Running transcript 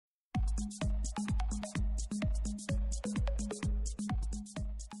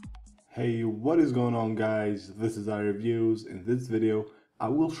Hey, what is going on guys? This is iReviews. In this video, I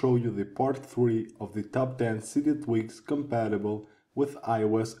will show you the part 3 of the top 10 Cydia tweaks compatible with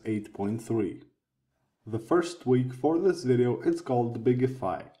iOS 8.3. The first tweak for this video is called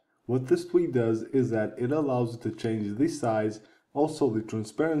BigifI. What this tweak does is that it allows you to change the size, also the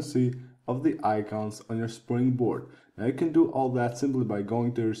transparency of the icons on your springboard. Now you can do all that simply by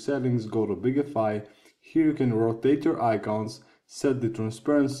going to your settings, go to BigifI. Here you can rotate your icons, set the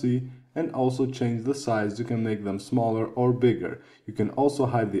transparency, and also change the size. You can make them smaller or bigger. You can also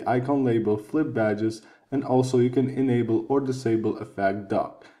hide the icon label, flip badges, and also you can enable or disable effect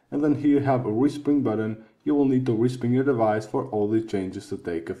dock. And then here you have a respring button. You will need to respring your device for all the changes to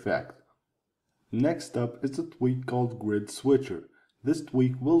take effect. Next up is a tweak called GridSwitcher. This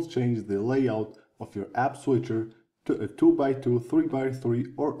tweak will change the layout of your app switcher to a 2x2,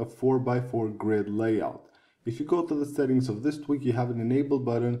 3x3 or a 4x4 grid layout. If you go to the settings of this tweak, you have an enable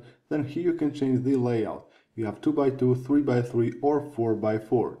button, then here you can change the layout. You have 2x2, 3x3 or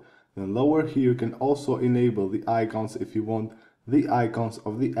 4x4. Then lower here you can also enable the icons if you want the icons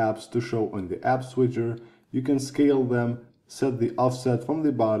of the apps to show on the app switcher. You can scale them, set the offset from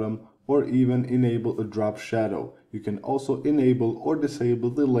the bottom, or even enable a drop shadow. You can also enable or disable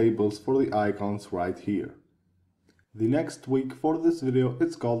the labels for the icons right here. The next tweak for this video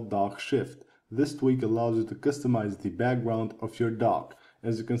is called DarkShift. This tweak allows you to customize the background of your dock.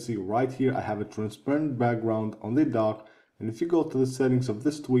 As you can see right here, I have a transparent background on the dock, and if you go to the settings of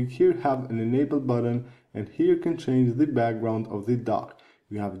this tweak, here you have an enable button, and here you can change the background of the dock.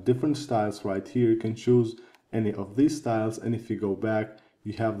 You have different styles right here. You can choose any of these styles, and if you go back,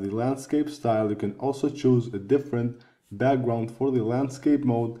 you have the landscape style. You can also choose a different background for the landscape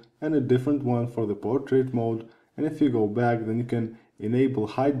mode and a different one for the portrait mode. And if you go back, then you can enable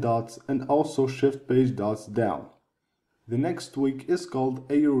hide dots and also shift page dots down. The next tweak is called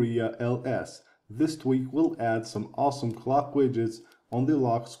AreaLS. This tweak will add some awesome clock widgets on the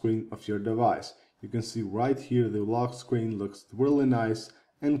lock screen of your device. You can see right here the lock screen looks really nice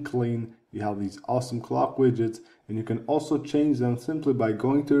and clean. You have these awesome clock widgets, and you can also change them simply by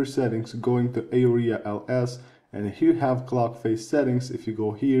going to your settings, going to AreaLS, and here you have clock face settings. If you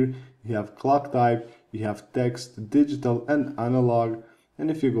go here, you have clock type, you have text, digital and analog,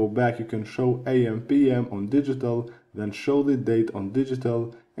 and if you go back you can show AM, PM on digital, then show the date on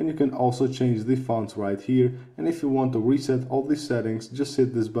digital, and you can also change the fonts right here. And if you want to reset all the settings, just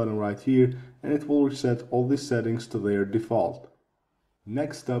hit this button right here and it will reset all the settings to their default.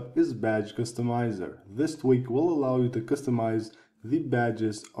 Next up is BadgeCustomizer. This tweak will allow you to customize the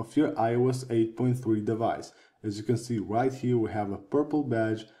badges of your iOS 8.3 device. As you can see right here, we have a purple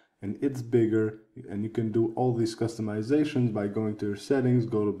badge and it's bigger, and you can do all these customizations by going to your settings,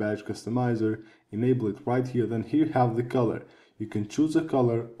 go to BadgeCustomizer, enable it right here. Then here you have the color. You can choose a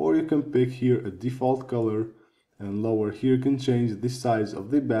color, or you can pick here a default color, and lower here you can change the size of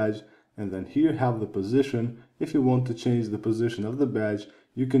the badge, and then here you have the position. If you want to change the position of the badge,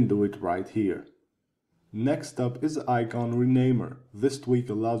 you can do it right here. Next up is IconRenamer. This tweak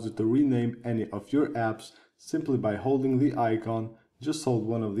allows you to rename any of your apps simply by holding the icon. Just hold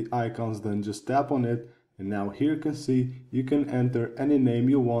one of the icons, then just tap on it, and now here you can see you can enter any name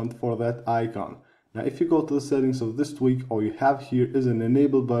you want for that icon. Now if you go to the settings of this tweak, all you have here is an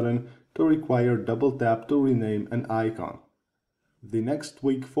enable button to require double tap to rename an icon. The next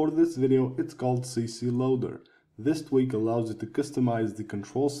tweak for this video is called CCloader. This tweak allows you to customize the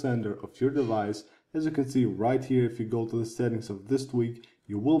control center of your device. As you can see right here, if you go to the settings of this tweak,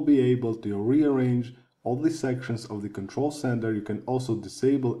 you will be able to rearrange all the sections of the control center. You can also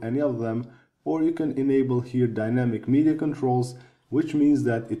disable any of them, or you can enable here dynamic media controls, which means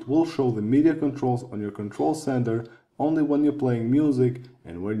that it will show the media controls on your control center only when you're playing music,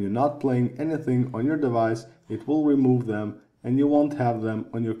 and when you're not playing anything on your device, it will remove them and you won't have them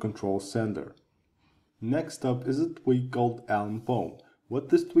on your control center. Next up is a tweak called Phone. What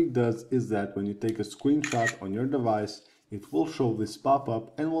this tweak does is that when you take a screenshot on your device, it will show this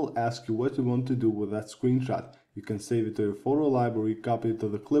pop-up and will ask you what you want to do with that screenshot. You can save it to your photo library, copy it to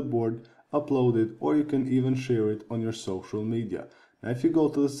the clipboard, upload it, or you can even share it on your social media. Now if you go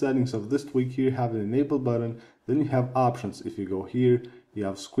to the settings of this tweak, here you have an enable button, then you have options. If you go here, you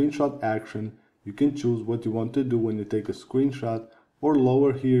have screenshot action. You can choose what you want to do when you take a screenshot, or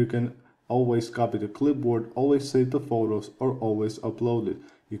lower here you can always copy the clipboard, always save the photos, or always upload it.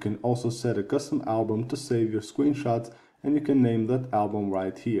 You can also set a custom album to save your screenshots, and you can name that album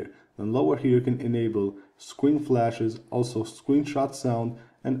right here. Then lower here you can enable screen flashes, also screenshot sound,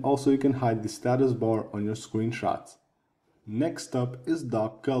 and also you can hide the status bar on your screenshots. Next up is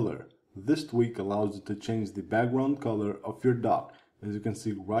DarkColor. This tweak allows you to change the background color of your dock. As you can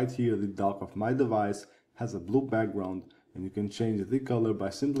see right here, the dock of my device has a blue background, and you can change the color by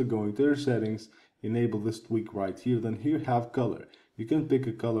simply going to your settings, enable this tweak right here, then here have color. You can pick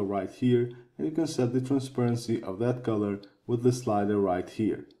a color right here, and you can set the transparency of that color with the slider right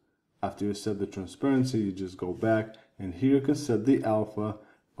here. After you set the transparency, you just go back, and here you can set the alpha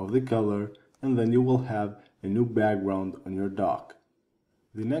of the color, and then you will have a new background on your dock.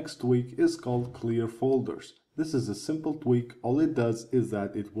 The next tweak is called Clear Folders. This is a simple tweak. All it does is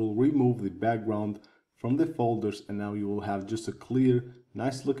that it will remove the background from the folders, and now you will have just a clear,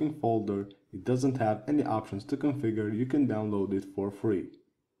 nice looking folder. It doesn't have any options to configure. You can download it for free.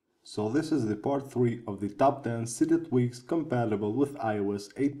 So this is the part 3 of the top 10 Cydia tweaks compatible with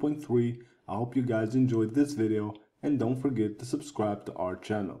iOS 8.3. I hope you guys enjoyed this video, and don't forget to subscribe to our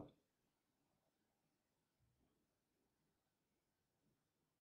channel.